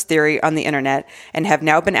writing about this theory on the internet and have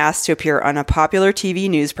now been asked to appear on a popular TV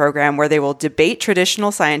news program where they will debate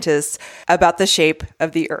traditional scientists about the shape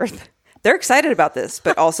of the earth. They're excited about this,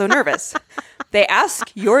 but also nervous. They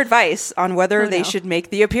ask your advice on whether they should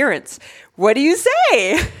make the appearance. What do you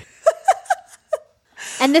say?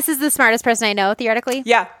 And this is the smartest person I know, theoretically?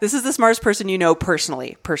 Yeah, this is the smartest person you know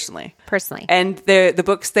personally. Personally. And the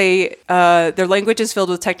books their language is filled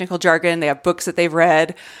with technical jargon. They have books that they've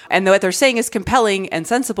read, and what they're saying is compelling and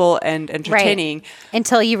sensible and entertaining. Right.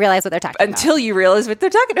 Until you realize what they're talking about. Until you realize what they're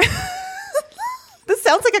talking about. This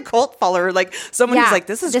sounds like a cult follower, like someone who's like,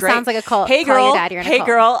 "This is great." This sounds like a cult. Hey Call girl, your dad, you're in a hey cult.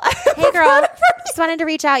 girl, Hey girl, just wanted to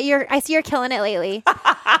reach out. I see you're killing it lately.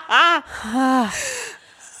 Oh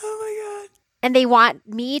my god! And they want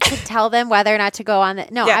me to tell them whether or not to go on the.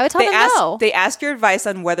 No, Yeah, I would tell them no. They ask your advice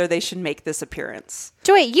on whether they should make this appearance.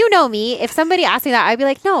 Joy, you know me. If somebody asked me that, I'd be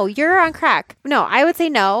like, "No, you're on crack." No, I would say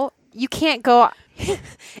no. You can't go.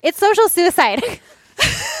 It's social suicide.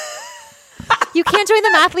 You can't join the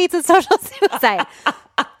Mathletes. It's social suicide.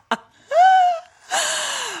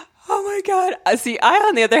 Oh my god! See, I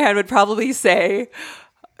on the other hand would probably say,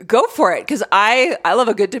 go for it, because I love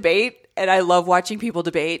a good debate. And I love watching people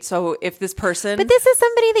debate. So if this person... But this is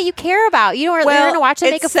somebody that you care about. You know, you're going to watch them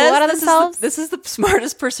make a fool out of themselves. This is the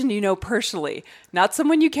smartest person you know personally, not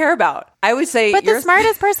someone you care about. I would say... But the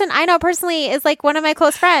smartest person I know personally is like one of my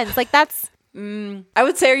close friends. Like that's... I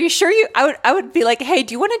would say, are you sure you... I would be like, hey,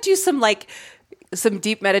 do you want to do some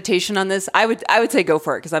deep meditation on this? I would say go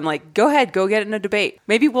for it, because I'm like, go ahead, go get in a debate.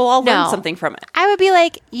 Maybe we'll all learn something from it. I would be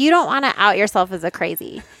like, you don't want to out yourself as a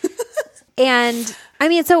crazy. And I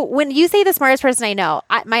mean, so when you say the smartest person I know,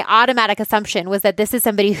 my automatic assumption was that this is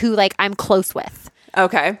somebody who like I'm close with.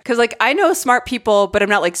 Okay. Because like I know smart people, but I'm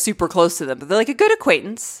not like super close to them. But they're like a good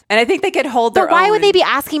acquaintance. And I think they could hold their own. But why would they be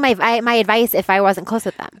asking my advice if I wasn't close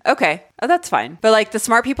with them? Okay. Oh, that's fine. But like the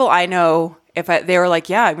smart people I know, if they were like,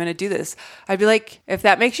 yeah, I'm going to do this, I'd be like, if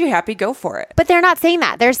that makes you happy, go for it. But they're not saying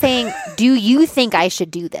that. They're saying, do you think I should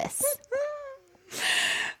do this?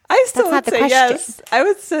 I still would say yes. I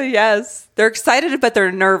would say yes. They're excited, but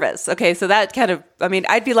they're nervous. Okay, so that kind of, I mean,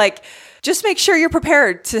 I'd be like, just make sure you're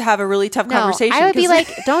prepared to have a really tough conversation. I would be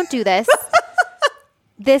like, don't do this.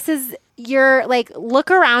 This is, you're like,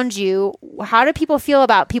 look around you. How do people feel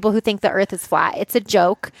about people who think the earth is flat? It's a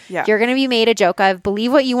joke. Yeah. You're going to be made a joke of.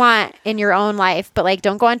 Believe what you want in your own life, but like,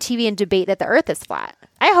 don't go on TV and debate that the earth is flat.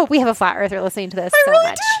 I hope we have a flat earther listening to this so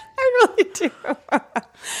much. I really do.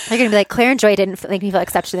 They're going to be like, Claire and Joy didn't make me feel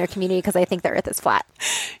accepted in their community because I think the earth is flat.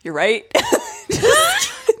 You're right.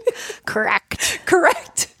 Correct.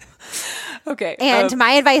 Okay. And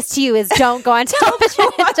my advice to you is don't go on television.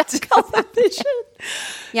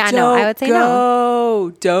 Yeah, no, I would say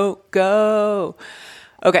no. Don't go.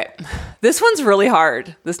 Okay. This one's really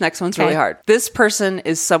hard. This next one's really hard. This person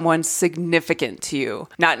is someone significant to you.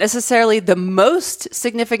 Not necessarily the most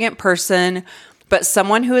significant person, but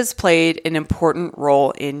someone who has played an important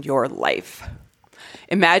role in your life.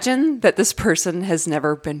 Imagine that this person has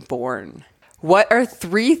never been born. What are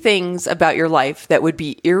 3 things about your life that would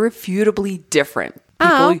be irrefutably different?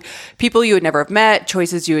 People you would never have met,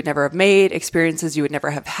 choices you would never have made, experiences you would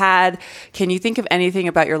never have had. Can you think of anything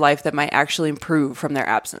about your life that might actually improve from their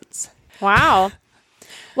absence? Wow.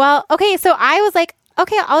 Well, okay, so I was like,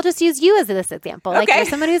 okay, I'll just use you as this example. Like, you're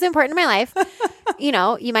someone who's important in my life. You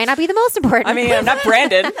know, you might not be the most important. I mean, I'm not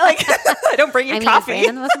Brandon. Like, I don't bring you coffee. Is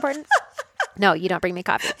Brandon the most important? No, you don't bring me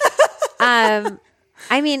coffee.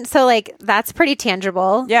 I mean, so like that's pretty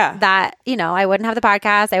tangible. Yeah. That, you know, I wouldn't have the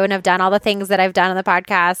podcast. I wouldn't have done all the things that I've done on the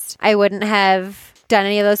podcast. I wouldn't have done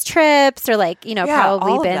any of those trips or like, you know,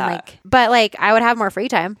 probably been like, but like I would have more free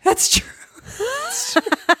time. That's true.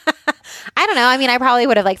 I don't know. I mean, I probably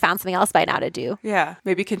would have like found something else by now to do. Yeah.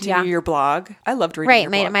 Maybe continue your blog. I loved reading your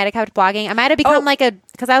blog. Might have kept blogging. I might have become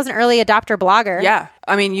because I was an early adopter blogger. Yeah.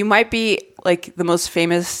 I mean, you might be like the most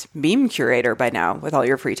famous meme curator by now with all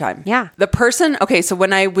your free time. Yeah. The person, okay, so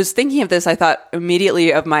when I was thinking of this, I thought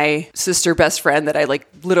immediately of my sister best friend that I like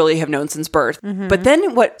literally have known since birth. Mm-hmm. But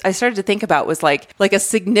then what I started to think about was like a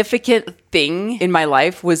significant thing in my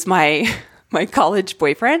life was my college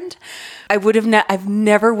boyfriend. I've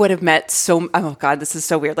never would have met oh God, this is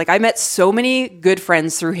so weird. Like I met so many good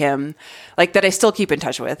friends through him, like that I still keep in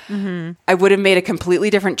touch with. Mm-hmm. I would have made a completely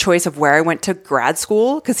different choice of where I went to grad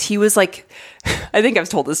school. Cause he was like, I think I've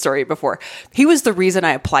told this story before. He was the reason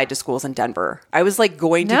I applied to schools in Denver. I was like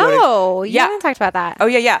going to go to, you haven't talked about that. Oh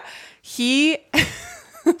yeah. He,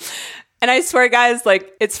 and I swear, guys,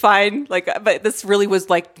 like, it's fine. Like, but this really was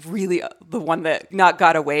like really the one that not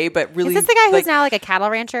got away, but really. Is this the guy who's now like a cattle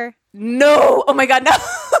rancher? No. Oh my God. No.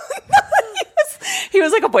 He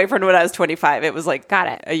was like a boyfriend when I was 25. It was like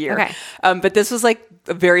a year. Okay. But this was like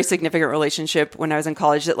a very significant relationship when I was in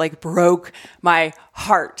college that like broke my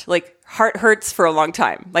heart. Like heart hurts for a long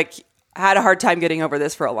time. Like had a hard time getting over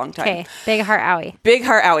this for a long time. Okay. Big heart owie. Big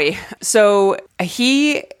heart owie. So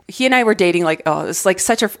he and I were dating it was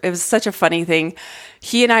such a funny thing.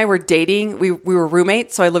 He and I were dating. We were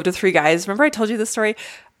roommates. So I lived with 3 guys. Remember I told you this story?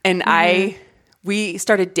 And we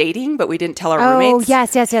started dating, but we didn't tell our roommates. Oh,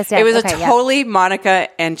 yes. It was a totally Monica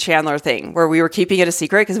and Chandler thing where we were keeping it a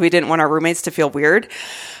secret because we didn't want our roommates to feel weird.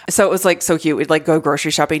 So it was so cute. We'd go grocery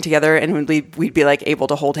shopping together and we'd be able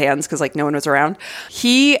to hold hands because no one was around.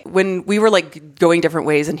 When we were going different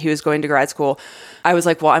ways and he was going to grad school, I was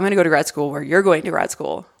well, I'm going to go to grad school where you're going to grad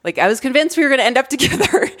school. I was convinced we were going to end up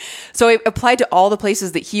together. So I applied to all the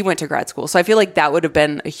places that he went to grad school. So I feel that would have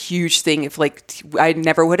been a huge thing if I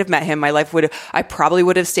never would have met him. I probably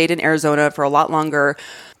would have stayed in Arizona for a lot longer.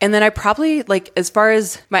 And then I probably as far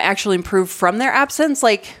as my actual improve from their absence,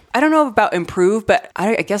 I don't know about improve, but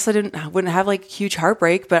I guess I wouldn't have huge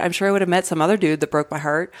heartbreak, but I'm sure I would have met some other dude that broke my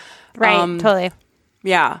heart. Right. Totally.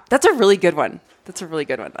 Yeah. That's a really good one.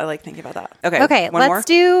 I like thinking about that. Okay. Let's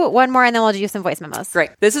do one more and then we'll do some voice memos. Great.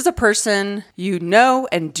 This is a person you know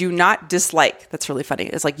and do not dislike. That's really funny.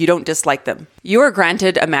 It's you don't dislike them. You are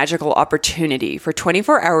granted a magical opportunity. For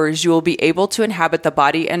 24 hours, you will be able to inhabit the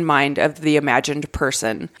body and mind of the imagined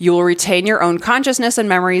person. You will retain your own consciousness and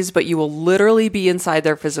memories, but you will literally be inside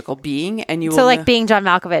their physical being. And you will being John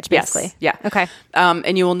Malkovich, basically. Yes. Yeah. Okay.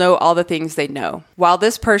 And you will know all the things they know. While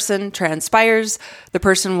this person transpires, the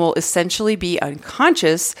person will essentially be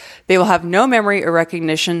unconscious. They will have no memory or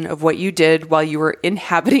recognition of what you did while you were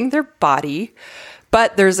inhabiting their body.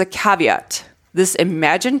 But there's a caveat. This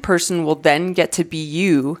imagined person will then get to be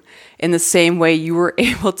you in the same way you were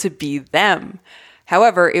able to be them.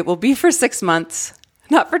 However, it will be for 6 months,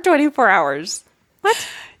 not for 24 hours. What?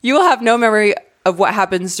 You will have no memory of what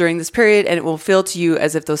happens during this period, and it will feel to you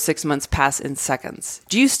as if those 6 months pass in seconds.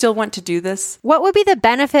 Do you still want to do this? What would be the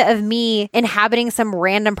benefit of me inhabiting some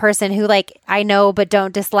random person who I know but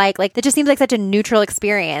don't dislike? That just seems like such a neutral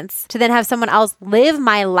experience to then have someone else live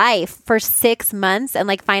my life for 6 months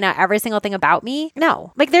and find out every single thing about me.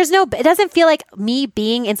 No, it doesn't feel like me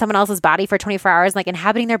being in someone else's body for 24 hours,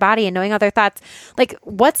 inhabiting their body and knowing all their thoughts.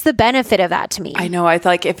 What's the benefit of that to me? I know. I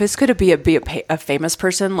thought if it's going to be a famous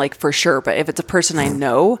person, for sure. But if it's a person I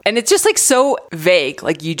know, and it's just so vague,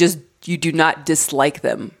 you do not dislike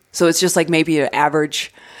them. So it's just maybe an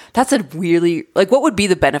average. That's a really, what would be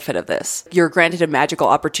the benefit of this? You're granted a magical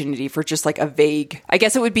opportunity for just a vague, I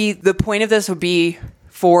guess it would be, the point of this would be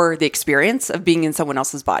for the experience of being in someone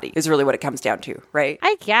else's body is really what it comes down to, right?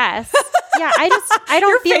 I guess. Yeah, I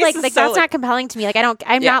don't feel that's not compelling to me.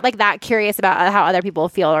 I'm not that curious about how other people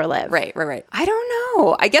feel or live. Right. I don't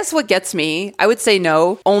know. I guess what gets me, I would say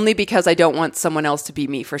no, only because I don't want someone else to be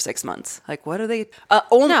me for 6 months. What are they?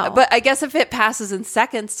 No. But I guess if it passes in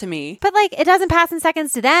seconds to me. But it doesn't pass in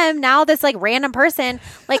seconds to them. Now this random person,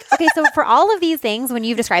 okay, so for all of these things, when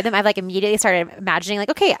you've described them, I've immediately started imagining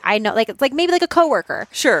okay, I know, it's maybe a coworker.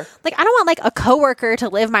 Sure. I don't want a coworker to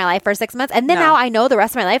live my life for 6 months. And then now I know the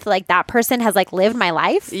rest of my life, that person has lived my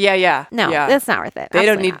life. Yeah. No, that's not worth it. They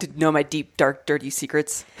don't need to know my deep, dark, dirty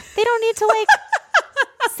secrets. They don't need to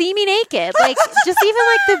see me naked. Just even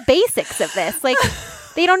the basics of this.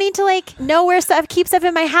 They don't need to know where keep stuff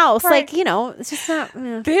in my house. Right. It's just not.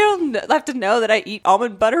 They don't have to know that I eat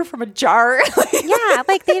almond butter from a jar. Yeah,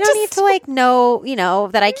 they don't need to know,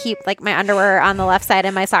 that I keep my underwear on the left side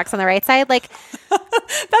and my socks on the right side. That's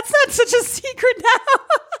not such a secret now.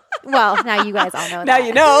 Well, now you guys all know that. Now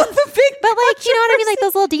you know the big. But you know what I mean?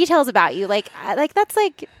 Those little details about you, that's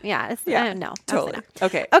yeah. No, totally. No.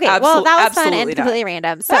 Okay. Well, that was fun and not. Completely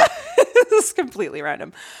random. So this is completely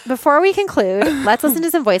random. Before we conclude, let's listen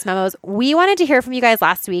to some voice memos. We wanted to hear from you guys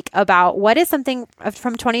last week about what is something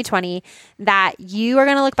from 2020 that you are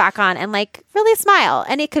going to look back on and really smile.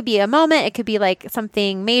 And it could be a moment. It could be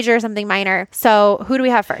something major, something minor. So who do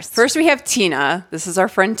we have first? First, we have Tina. This is our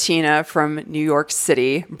friend Tina from New York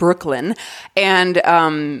City, Brooklyn. And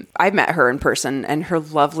I met her in person and her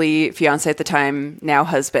lovely fiance at the time, now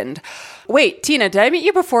husband. Wait, Tina, did I meet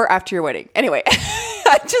you before or after your wedding? Anyway,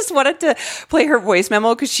 I just wanted to play her voice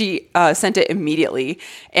memo because she sent it immediately.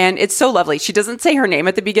 And it's so lovely. She doesn't say her name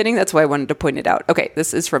at the beginning. That's why I wanted to point it out. Okay,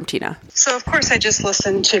 this is from Tina. So, of course, I just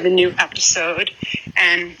listened to the new episode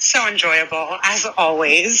and so enjoyable, as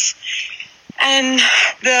always. And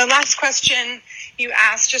the last question you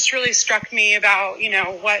asked just really struck me about,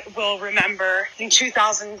 what we'll remember in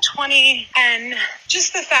 2020 and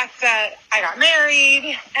just the fact that I got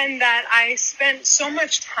married and that I spent so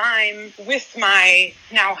much time with my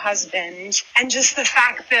now husband and just the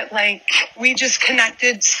fact that we just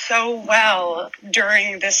connected so well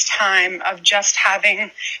during this time of just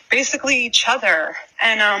having basically each other.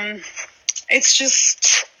 And it's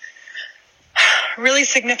just really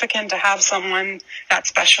significant to have someone that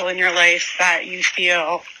special in your life that you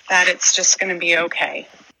feel that it's just going to be okay.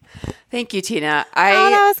 Thank you, Tina.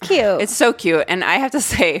 That was cute. It's so cute. And I have to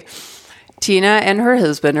say, Tina and her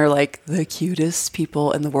husband are like the cutest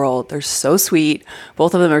people in the world. They're so sweet.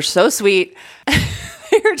 Both of them are so sweet.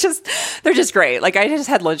 They're just great. Like, I just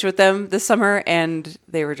had lunch with them this summer and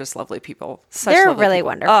they were just lovely people. They're lovely really people.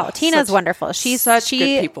 wonderful. Oh, Tina's wonderful. She's such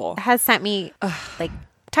good people. Has sent me like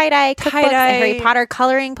tie-dye cookbooks, a Harry Potter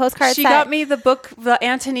coloring postcard She set. got me the book, the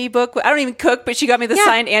Antony book. I don't even cook, but she got me the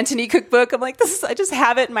signed Antony cookbook. I'm like, I just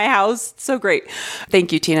have it in my house. It's so great.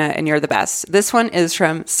 Thank you, Tina, and you're the best. This one is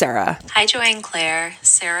from Sarah. Hi, Joy and Claire.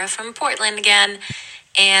 Sarah from Portland again.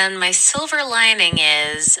 And my silver lining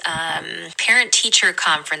is parent-teacher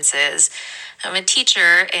conferences. I'm a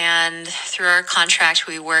teacher, and through our contract,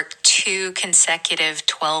 we work 2 consecutive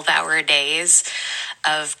 12-hour days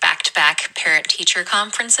of back-to-back parent-teacher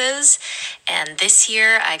conferences. And this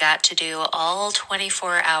year, I got to do all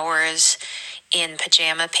 24 hours in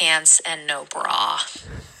pajama pants and no bra.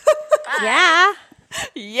 Bye. Yeah.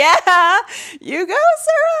 Yeah, you go,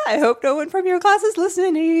 Sarah. I hope no one from your class is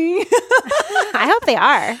listening. I hope they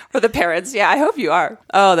are. For the parents. Yeah, I hope you are.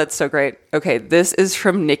 Oh, that's so great. Okay, this is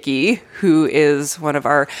from Nikki, who is one of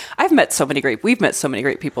our, we've met so many great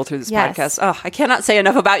people through this podcast. Oh, I cannot say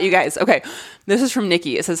enough about you guys. Okay, this is from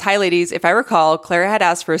Nikki. It says, hi, ladies. If I recall, Clara had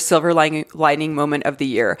asked for a silver lining moment of the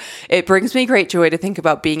year. It brings me great joy to think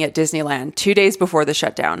about being at Disneyland 2 days before the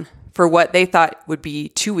shutdown, for what they thought would be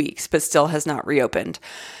 2 weeks, but still has not reopened.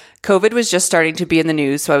 COVID was just starting to be in the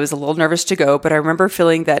news, so I was a little nervous to go, but I remember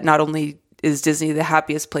feeling that not only is Disney the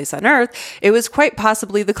happiest place on earth, it was quite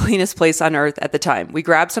possibly the cleanest place on earth at the time. We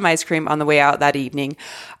grabbed some ice cream on the way out that evening.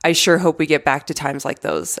 I sure hope we get back to times like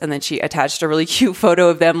those. And then she attached a really cute photo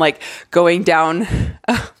of them like going down,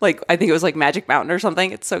 like I think it was like Magic Mountain or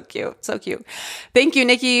something. It's so cute. So cute. Thank you,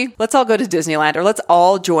 Nikki. Let's all go to Disneyland, or let's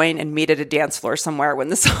all join and meet at a dance floor somewhere when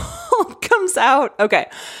this all comes out. Okay.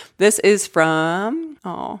 This is from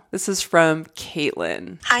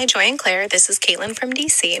Caitlin. Hi, Joy and Claire. This is Caitlin from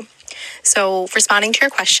DC. So responding to your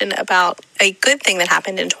question about a good thing that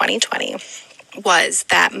happened in 2020 was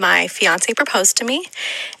that my fiance proposed to me.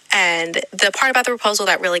 And the part about the proposal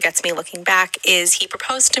that really gets me looking back is he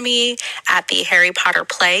proposed to me at the Harry Potter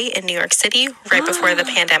play in New York City right before the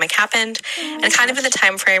pandemic happened, and kind of in the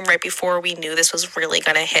time frame right before we knew this was really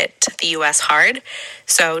going to hit the U.S. hard.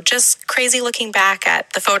 So just crazy looking back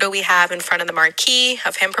at the photo we have in front of the marquee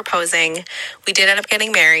of him proposing. We did end up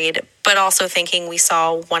getting married, but also thinking we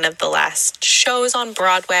saw one of the last shows on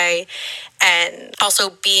Broadway, and also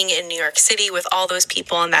being in New York City with all those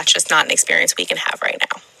people, and that's just not an experience we can have right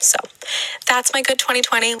now. So that's my good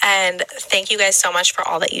 2020, and thank you guys so much for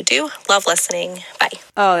all that you do. Love listening. Bye.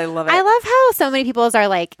 Oh, I love it. I love how so many people's are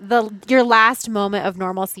like your last moment of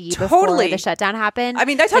normalcy before the shutdown happened. I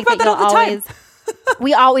mean, I talk about that all the time.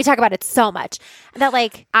 We talk about it so much that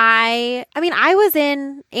like I was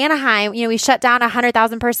in Anaheim, we shut down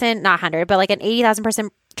 100,000 person, not 100, but like an 80,000 person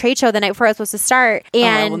trade show the night before I was supposed to start.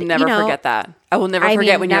 And I will never forget that. I will never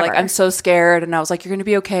forget when you're like, I'm so scared. And I was like, you're going to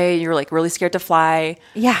be okay. And you're like really scared to fly.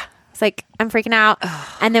 Yeah. It's like, I'm freaking out.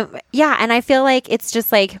 And then, and I feel like it's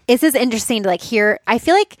just like, this is interesting to like hear. I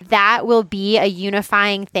feel like that will be a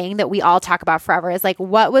unifying thing that we all talk about forever is like,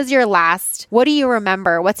 what do you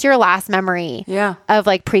remember? What's your last memory of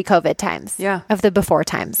like pre-COVID times? Yeah. Of the before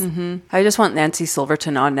times. Mm-hmm. I just want Nancy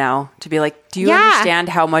Silverton on now to be like, do you understand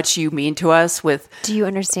how much you mean to us with do you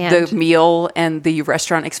understand the meal and the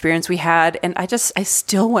restaurant experience we had? And I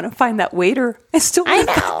still want to find that waiter. I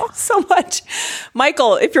know so much.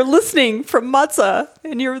 Michael, if you're listening from Matzah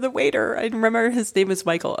and you're the waiter, I remember his name is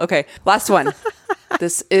Michael. Okay, last one.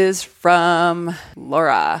 This is from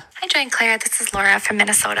Laura. Hi, Joy and Claire. This is Laura from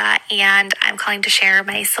Minnesota, and I'm calling to share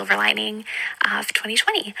my silver lining of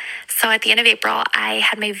 2020. So at the end of April, I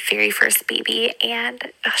had my very first baby, and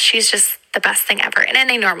she's just the best thing ever. And in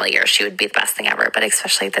a normal year, she would be the best thing ever, but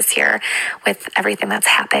especially this year with everything that's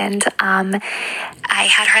happened. I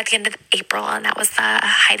had her at the end of April, and that was the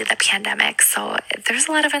height of the pandemic. So there's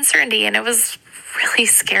a lot of uncertainty, and it was really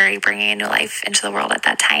scary bringing a new life into the world at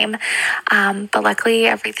that time. But luckily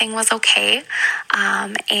everything was okay.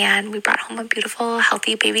 And we brought home a beautiful,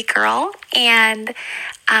 healthy baby girl. And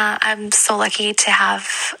I'm so lucky to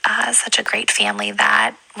have such a great family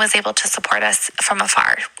that was able to support us from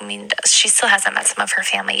afar. I mean, she still hasn't met some of her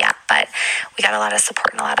family yet, but we got a lot of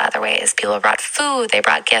support in a lot of other ways. People brought food, they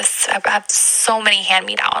brought gifts. I have so many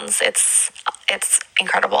hand-me-downs. It's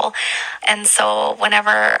incredible. And so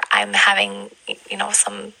whenever I'm having,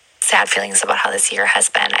 some sad feelings about how this year has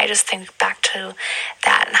been. I just think back to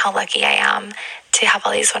that and how lucky I am to have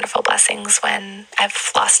all these wonderful blessings when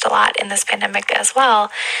I've lost a lot in this pandemic as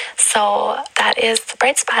well. So that is the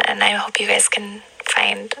bright spot, and I hope you guys can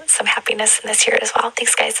find some happiness in this year as well.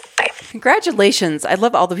 Thanks, guys. Bye. Congratulations. I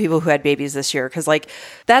love all the people who had babies this year because, like,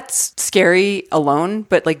 that's scary alone.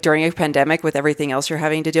 But, like, during a pandemic with everything else you're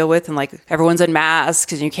having to deal with and, like, everyone's in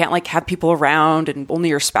masks and you can't, like, have people around and only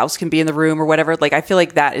your spouse can be in the room or whatever. Like, I feel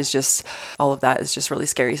like that is just, all of that is just really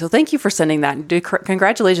scary. So thank you for sending that. And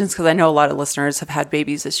congratulations, because I know a lot of listeners have had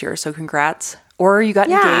babies this year. So congrats. Or you got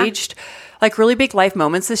engaged. Like, really big life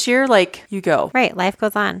moments this year, like, you go. Right. Life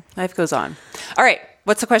goes on. Life goes on. All right.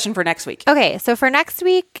 What's the question for next week? Okay. So for next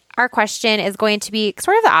week, our question is going to be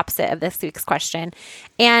sort of the opposite of this week's question.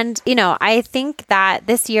 And, you know, I think that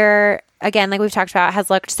this year, again, like we've talked about, has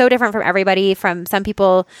looked so different from everybody, from some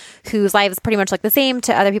people whose lives pretty much look the same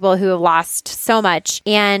to other people who have lost so much.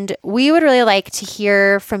 And we would really like to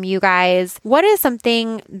hear from you guys, what is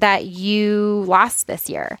something that you lost this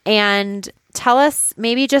year? And tell us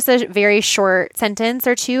maybe just a very short sentence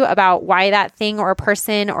or two about why that thing or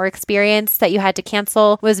person or experience that you had to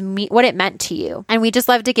cancel was what it meant to you. And we just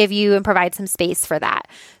love to give you and provide some space for that.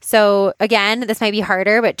 So again, this might be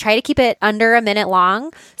harder, but try to keep it under a minute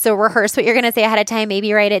long. So rehearse what you're going to say ahead of time,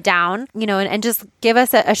 maybe write it down, you know, and just give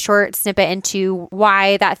us a short snippet into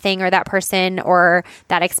why that thing or that person or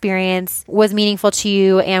that experience was meaningful to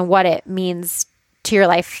you and what it means to your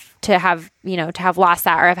life to have, you know, to have lost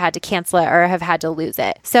that or have had to cancel it or have had to lose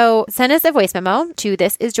it. So send us a voice memo to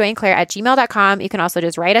thisisjoyandclaire@gmail.com. You can also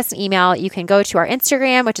just write us an email. You can go to our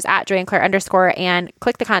Instagram, which is @joyandclaire_ and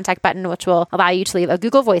click the contact button, which will allow you to leave a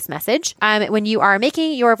Google Voice message. When you are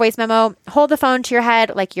making your voice memo, hold the phone to your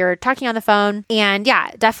head like you're talking on the phone. And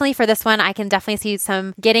yeah, definitely for this one, I can definitely see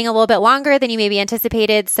some getting a little bit longer than you maybe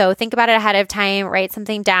anticipated. So think about it ahead of time, write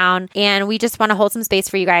something down. And we just want to hold some space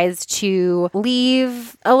for you guys to leave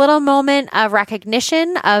a little moment of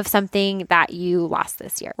recognition of something that you lost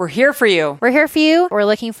this year. We're here for you. We're here for you. We're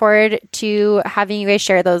looking forward to having you guys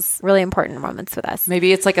share those really important moments with us.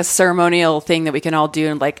 Maybe it's like a ceremonial thing that we can all do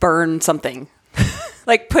and like burn something.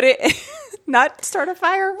 Like put it, not start a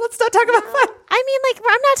fire. Let's not talk about fire. I mean, like,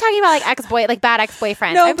 I'm not talking about like bad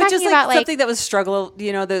ex-boyfriends. No, I'm but talking just about like something that was struggle,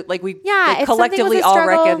 you know, that like we if collectively something was a all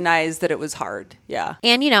struggle, recognize that it was hard. Yeah.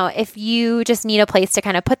 And, you know, if you just need a place to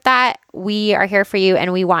kind of put that, we are here for you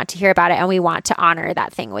and we want to hear about it and we want to honor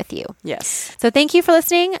that thing with you. Yes. So thank you for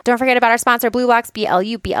listening. Don't forget about our sponsor, BlueBlox,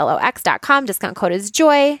 BLUBLOX.com. Discount code is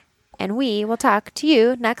JOY. And we will talk to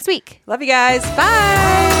you next week. Love you guys.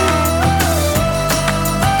 Bye.